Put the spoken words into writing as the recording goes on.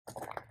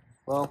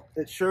Well,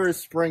 it sure is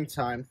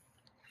springtime.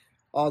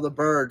 All the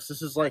birds.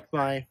 This is like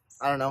my,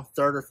 I don't know,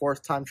 third or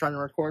fourth time trying to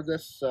record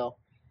this. So,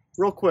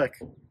 real quick.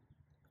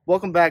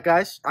 Welcome back,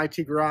 guys.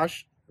 IT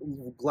Garage.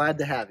 Glad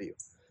to have you.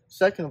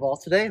 Second of all,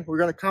 today we're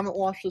going to Comet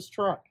wash this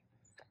truck.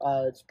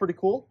 It's pretty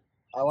cool.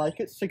 I like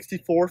it.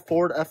 64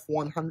 Ford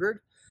F100.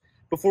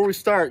 Before we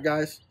start,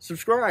 guys,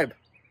 subscribe.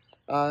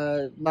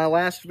 My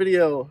last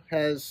video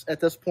has, at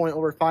this point,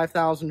 over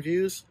 5,000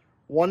 views.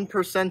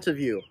 1% of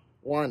you,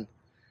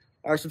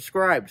 are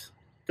subscribed.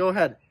 Go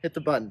ahead, hit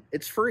the button.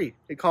 It's free.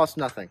 It costs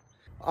nothing.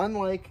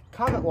 Unlike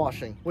Comet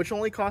washing, which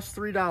only costs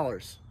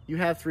 $3. You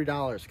have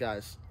 $3,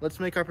 guys. Let's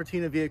make our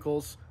Patina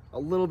vehicles a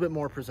little bit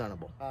more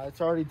presentable.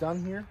 It's already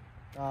done here.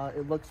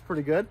 It looks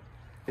pretty good.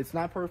 It's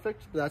not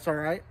perfect, but that's all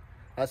right.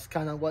 That's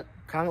kind of what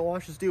Comet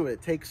washes do.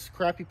 It takes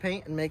crappy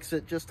paint and makes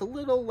it just a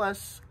little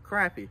less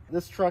crappy.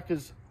 This truck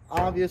has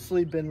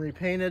obviously been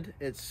repainted.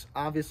 It's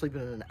obviously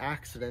been an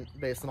accident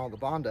based on all the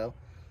Bondo.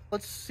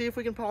 Let's see if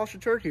we can polish a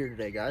turd here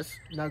today, guys.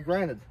 Now,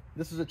 granted,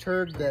 this is a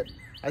turd that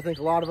I think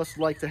a lot of us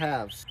would like to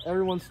have.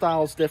 Everyone's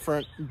style is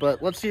different,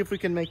 but let's see if we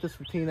can make this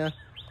Patina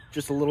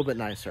just a little bit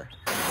nicer.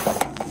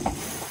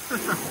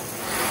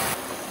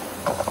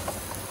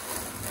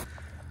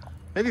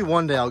 Maybe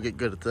one day I'll get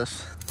good at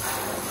this.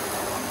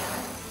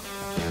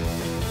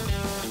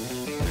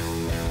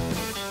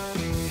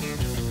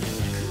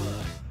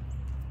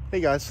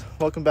 Hey guys,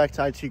 welcome back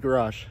to IT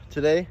Garage.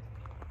 Today,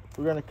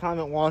 we're gonna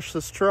Comet wash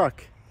this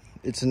truck.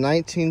 It's a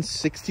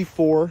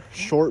 1964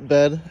 short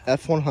bed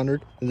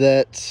F100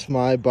 that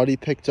my buddy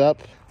picked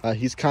up.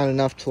 He's kind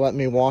enough to let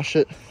me wash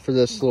it for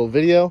this little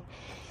video.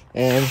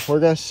 And we're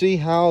gonna see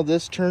how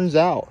this turns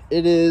out.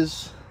 It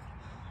is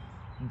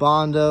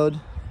bondoed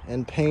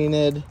and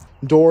painted,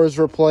 doors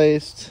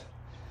replaced.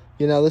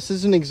 You know, this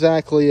isn't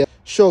exactly a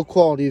show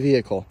quality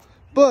vehicle,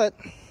 but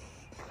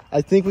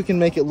I think we can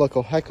make it look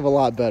a heck of a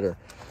lot better.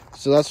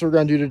 So that's what we're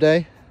gonna do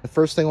today. The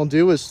first thing we'll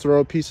do is throw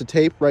a piece of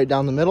tape right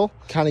down the middle,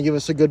 kind of give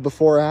us a good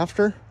before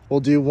after.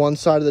 We'll do one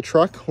side of the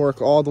truck,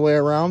 work all the way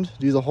around,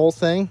 do the whole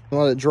thing,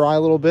 let it dry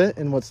a little bit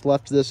in what's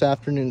left of this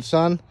afternoon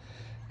sun,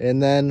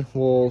 and then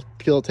we'll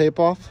peel the tape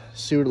off,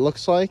 see what it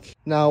looks like.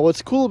 Now,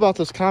 what's cool about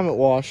this Comet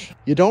wash,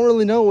 you don't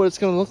really know what it's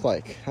gonna look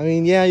like. I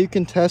mean, yeah, you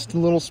can test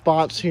in little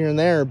spots here and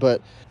there,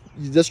 but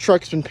this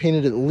truck's been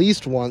painted at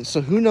least once, so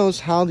who knows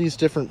how these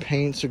different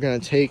paints are gonna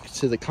take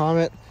to the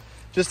Comet.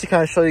 Just to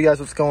kind of show you guys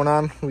what's going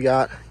on, we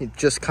got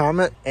just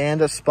Comet and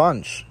a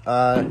sponge.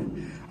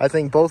 I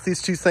think both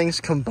these two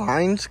things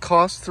combined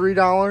cost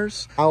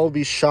 $3. I will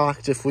be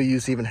shocked if we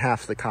use even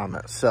half the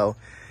Comet. So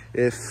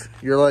if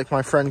you're like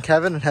my friend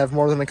Kevin and have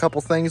more than a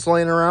couple things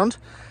laying around,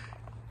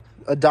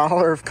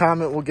 $1 of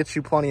Comet will get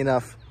you plenty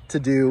enough to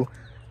do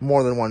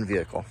more than one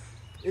vehicle.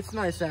 It's a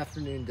nice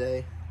afternoon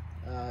day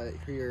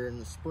here in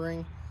the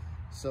spring.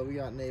 So we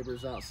got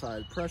neighbors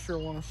outside pressure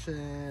washing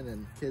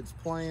and kids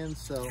playing.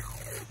 So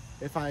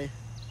if the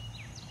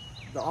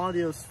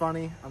audio's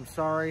funny, I'm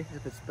sorry.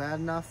 If it's bad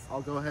enough,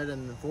 I'll go ahead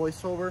and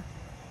voice over.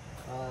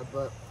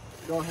 But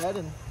go ahead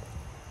and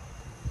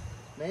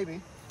maybe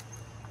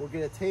we'll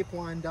get a tape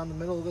line down the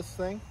middle of this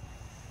thing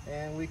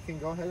and we can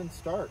go ahead and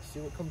start,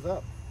 see what comes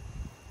up.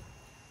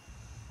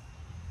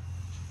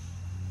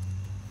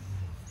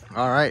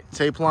 All right,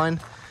 tape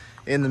line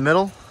in the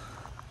middle,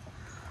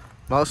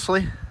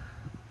 mostly.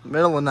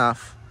 Middle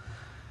enough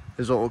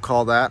is what we'll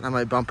call that. I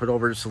might bump it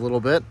over just a little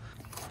bit.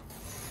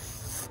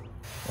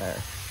 There.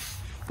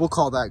 We'll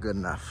call that good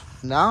enough.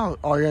 Now,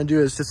 all you're gonna do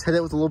is just hit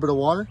it with a little bit of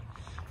water,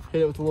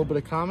 hit it with a little bit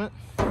of Comet,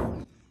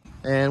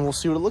 and we'll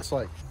see what it looks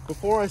like.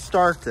 Before I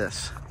start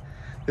this,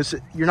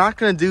 you're not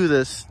gonna do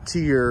this to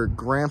your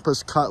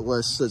grandpa's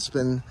Cutlass that's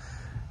been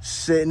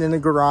sitting in a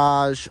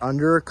garage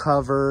under a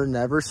cover,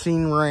 never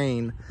seen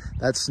rain.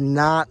 That's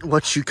not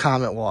what you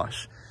Comet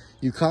wash.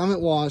 You Comet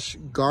wash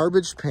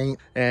garbage paint,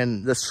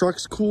 and this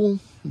truck's cool,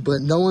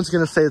 but no one's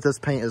gonna say that this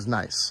paint is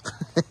nice.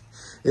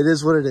 It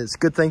is what it is.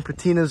 Good thing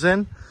Patina's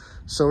in,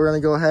 so we're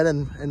gonna go ahead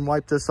and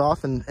wipe this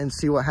off and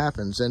see what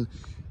happens. And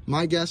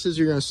my guess is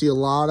you're gonna see a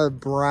lot of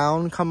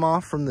brown come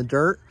off from the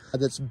dirt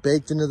that's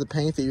baked into the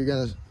paint that you're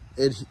gonna,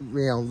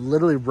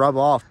 literally rub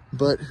off.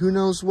 But who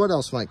knows what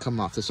else might come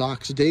off. This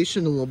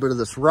oxidation, a little bit of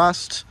this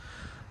rust.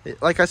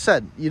 Like I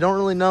said, you don't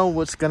really know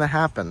what's gonna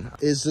happen.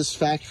 Is this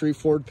factory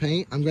Ford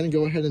paint? I'm gonna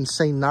go ahead and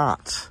say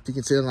not. You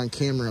can see it on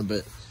camera,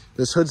 but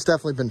this hood's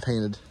definitely been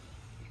painted.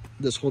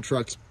 This whole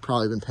truck's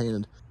probably been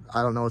painted.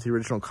 I don't know what the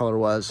original color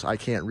was. I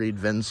can't read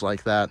VINs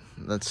like that.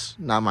 That's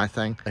not my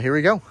thing. Here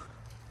we go.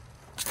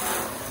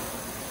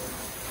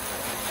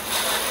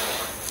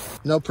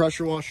 No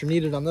pressure washer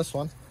needed on this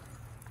one.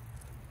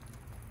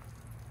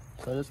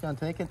 So just gonna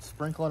take it,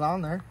 sprinkle it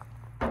on there,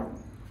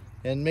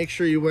 and make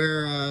sure you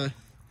wear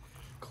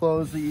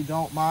clothes that you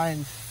don't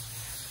mind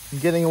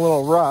getting a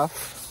little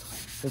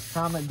rough. This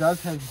Comet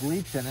does have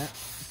bleach in it,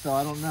 so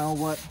I don't know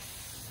what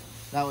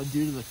that would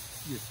do to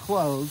your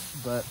clothes,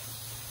 but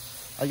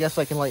I guess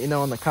I can let you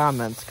know in the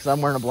comments because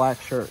I'm wearing a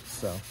black shirt,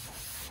 so.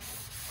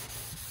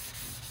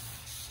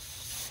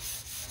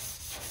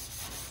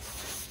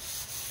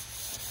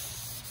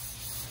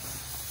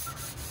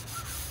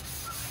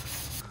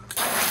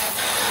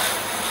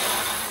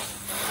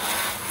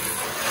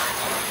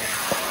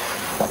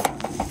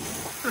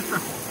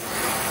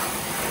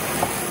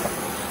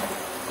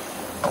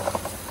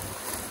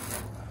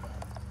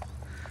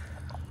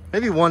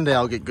 Maybe one day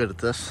I'll get good at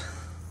this.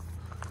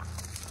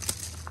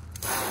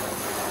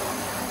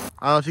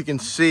 I don't know if you can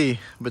see,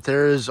 but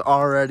there is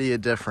already a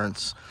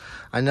difference.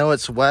 I know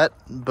it's wet,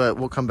 but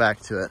we'll come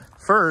back to it.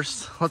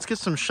 First, let's get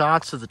some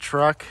shots of the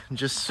truck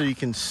just so you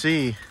can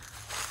see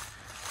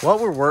what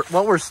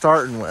we're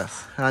starting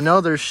with. And I know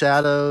there's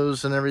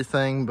shadows and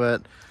everything,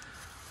 but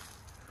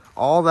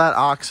all that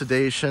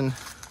oxidation.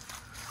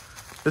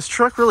 This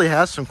truck really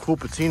has some cool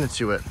patina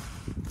to it.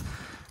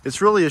 It's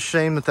really a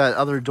shame that that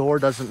other door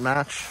doesn't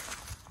match,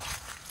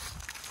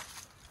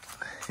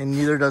 and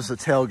neither does the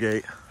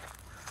tailgate.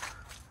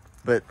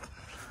 But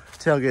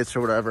tailgates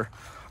or whatever.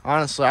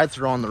 Honestly, I'd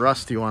throw on the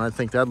rusty one. I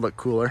think that'd look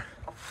cooler.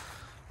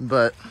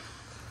 But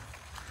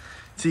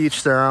to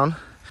each their own.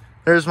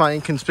 There's my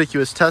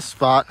inconspicuous test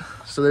spot.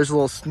 So there's a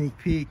little sneak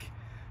peek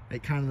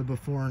at kind of the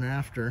before and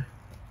after.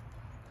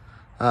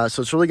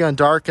 So it's really going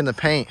to darken the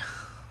paint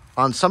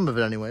on some of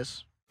it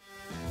anyways.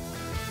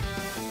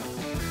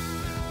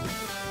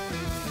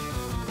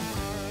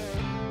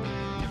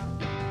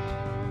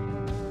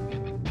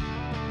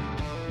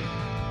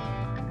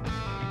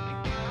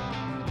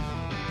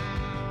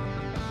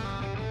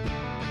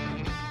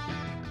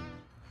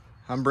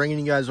 I'm bringing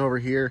you guys over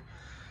here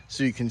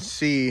so you can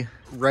see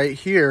right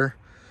here,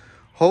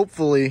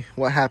 hopefully,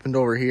 what happened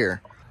over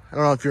here. I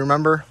don't know if you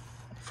remember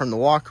from the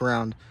walk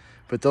around,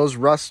 but those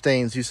rust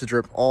stains used to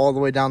drip all the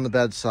way down the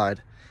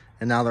bedside,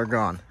 and now they're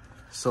gone.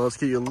 So let's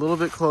get you a little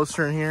bit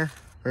closer in here.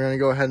 We're gonna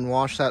go ahead and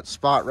wash that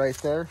spot right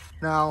there.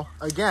 Now,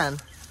 again,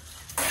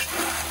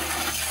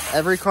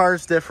 every car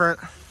is different.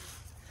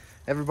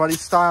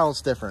 Everybody's style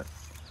is different.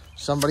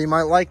 Somebody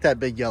might like that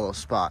big yellow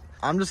spot.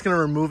 I'm just gonna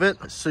remove it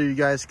so you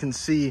guys can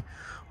see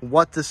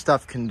what this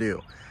stuff can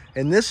do.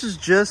 And this is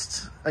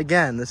just,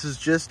 again, this is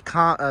just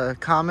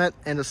Comet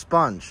and a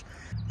sponge.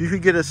 You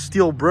could get a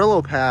steel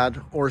Brillo pad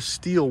or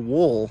steel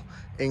wool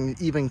and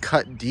even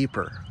cut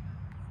deeper.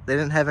 They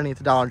didn't have any at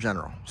the Dollar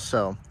General,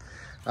 so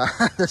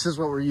this is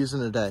what we're using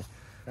today.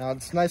 Now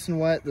it's nice and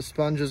wet. The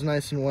sponge is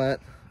nice and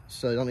wet,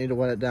 so you don't need to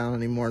wet it down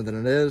any more than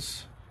it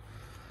is.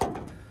 I'm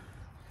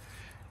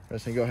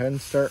just gonna go ahead and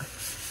start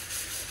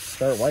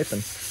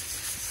wiping.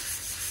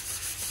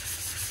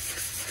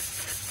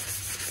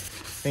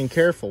 And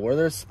careful, where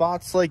there's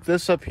spots like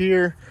this up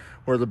here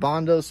where the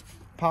Bondo's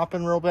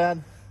popping real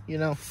bad, you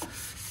know,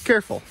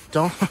 careful.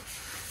 Don't.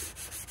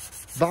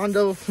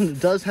 Bondo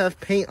does have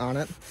paint on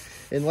it.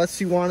 Unless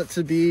you want it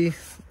to be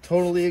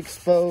totally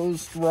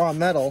exposed raw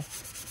metal,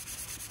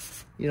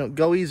 you know,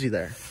 go easy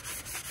there.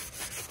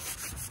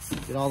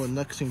 Get all the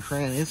nooks and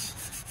crannies.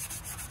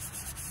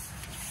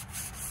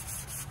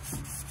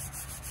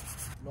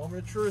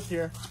 Moment of truth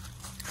here.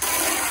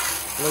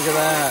 Look at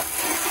that.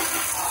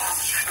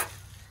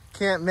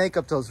 Can't make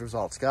up those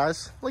results,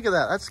 guys. Look at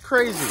that. That's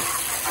crazy.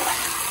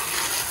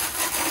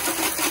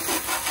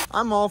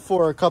 I'm all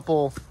for a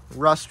couple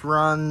rust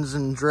runs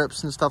and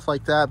drips and stuff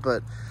like that,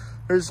 but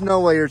there's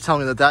no way you're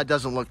telling me that that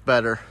doesn't look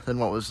better than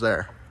what was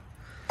there.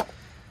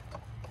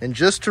 And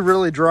just to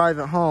really drive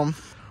it home,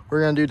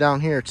 we're gonna do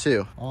down here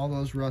too. All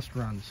those rust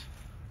runs.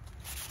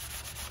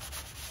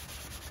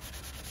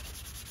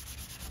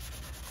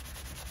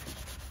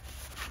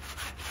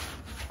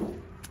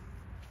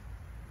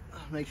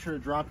 Make sure to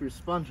drop your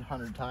sponge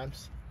 100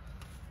 times.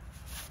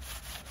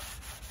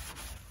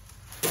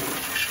 Look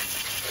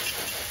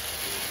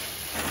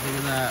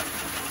at that.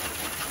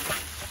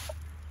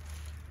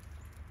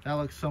 That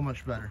looks so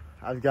much better.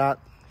 I've got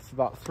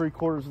about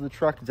 3/4 of the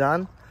truck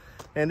done,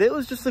 and it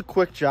was just a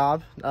quick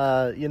job.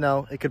 You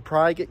know, it could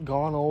probably get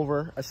gone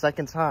over a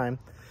second time,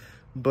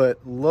 but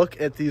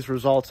look at these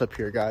results up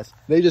here, guys.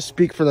 They just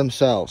speak for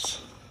themselves.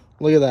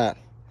 Look at that.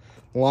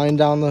 Line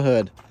down the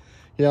hood.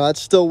 You know,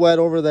 that's still wet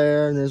over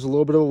there, and there's a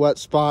little bit of a wet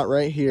spot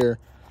right here.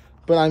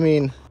 But I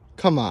mean,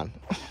 come on.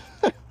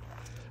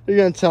 You're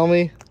gonna tell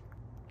me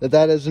that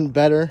that isn't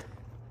better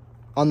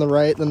on the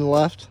right than the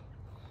left?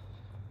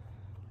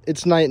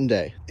 It's night and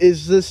day.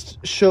 Is this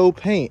show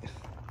paint?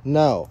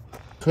 No.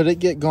 Could it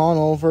get gone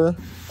over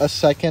a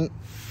second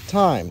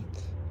time?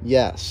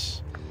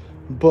 Yes.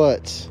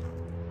 But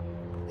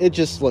it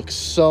just looks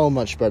so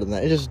much better than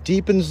that. It just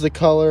deepens the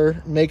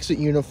color, makes it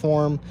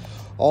uniform.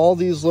 All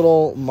these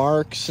little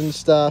marks and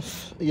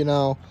stuff, you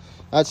know,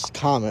 that's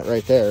Comet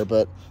right there.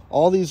 But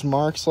all these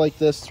marks like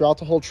this throughout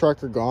the whole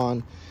truck are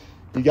gone.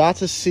 You got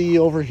to see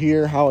over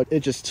here how it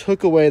just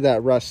took away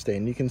that rust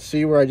stain. You can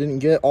see where I didn't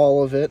get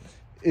all of it.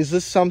 Is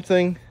this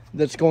something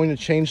that's going to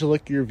change the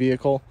look of your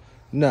vehicle?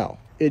 No.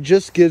 It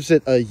just gives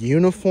it a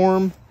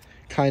uniform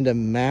kind of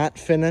matte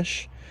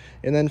finish.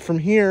 And then from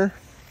here,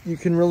 you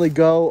can really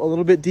go a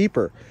little bit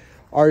deeper.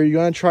 Are you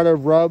going to try to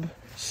rub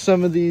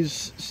some of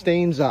these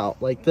stains out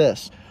like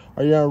this?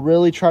 Are you going to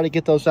really try to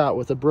get those out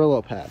with a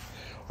Brillo pad?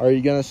 Are you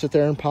going to sit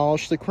there and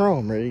polish the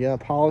chrome? Are you going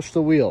to polish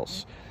the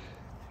wheels?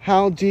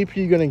 How deep are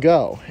you going to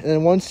go? And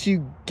then once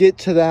you get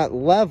to that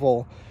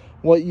level,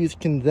 what you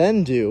can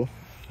then do,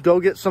 go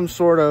get some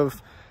sort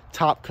of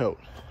top coat.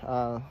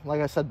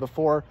 Like I said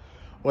before,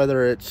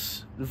 whether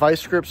it's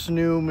Vice Grip's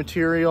new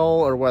material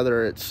or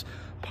whether it's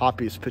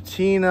Poppy's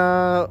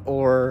Patina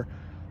or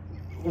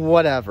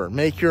whatever.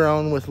 Make your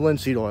own with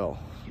linseed oil,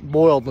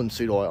 boiled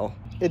linseed oil.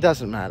 It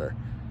doesn't matter.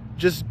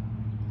 Just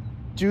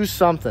do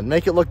something.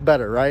 Make it look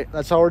better, right?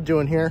 That's all we're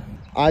doing here.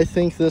 I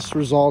think this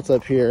result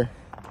up here,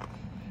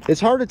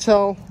 it's hard to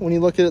tell when you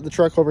look at the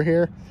truck over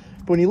here,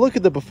 but when you look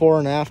at the before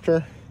and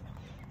after,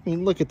 I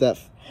mean, look at that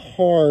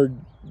hard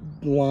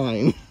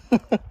line.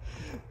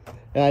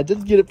 And I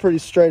did get it pretty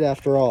straight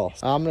after all.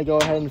 I'm gonna go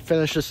ahead and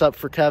finish this up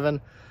for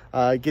Kevin.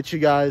 Get you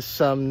guys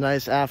some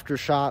nice after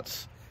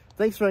shots.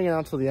 Thanks for hanging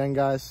out till the end,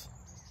 guys.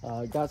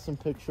 Got some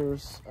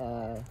pictures.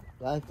 I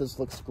think this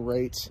looks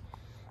great.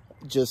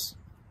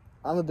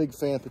 I'm a big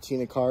fan of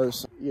Patina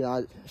cars. You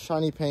know,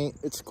 shiny paint,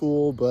 it's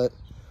cool, but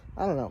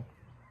I don't know.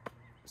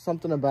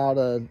 Something about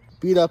a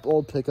beat up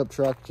old pickup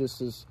truck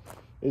just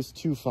is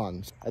too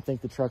fun. I think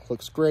the truck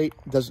looks great.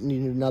 Doesn't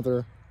need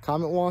another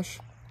Comet wash?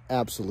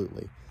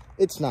 Absolutely.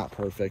 It's not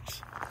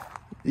perfect.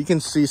 You can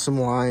see some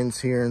lines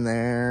here and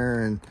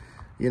there, and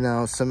you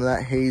know, some of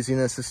that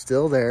haziness is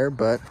still there,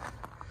 but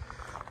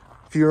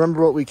if you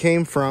remember what we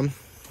came from,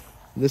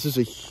 this is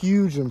a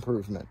huge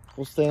improvement.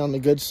 We'll stay on the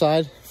good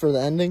side for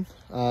the ending.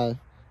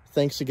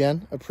 Thanks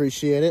again,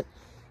 appreciate it.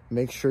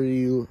 Make sure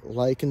you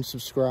like and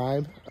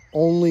subscribe.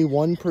 Only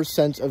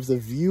 1% of the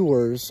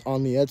viewers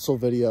on the Edsel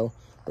video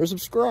are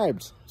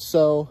subscribed.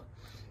 So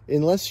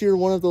unless you're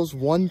one of those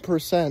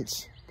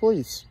 1%,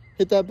 please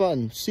hit that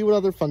button. See what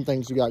other fun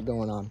things we got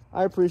going on.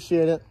 I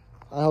appreciate it.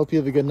 I hope you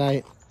have a good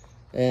night.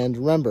 And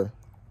remember,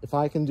 if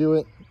I can do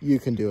it, you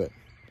can do it.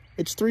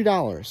 It's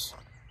 $3.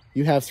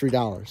 You have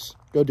 $3.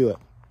 Go do it.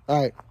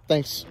 All right,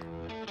 thanks.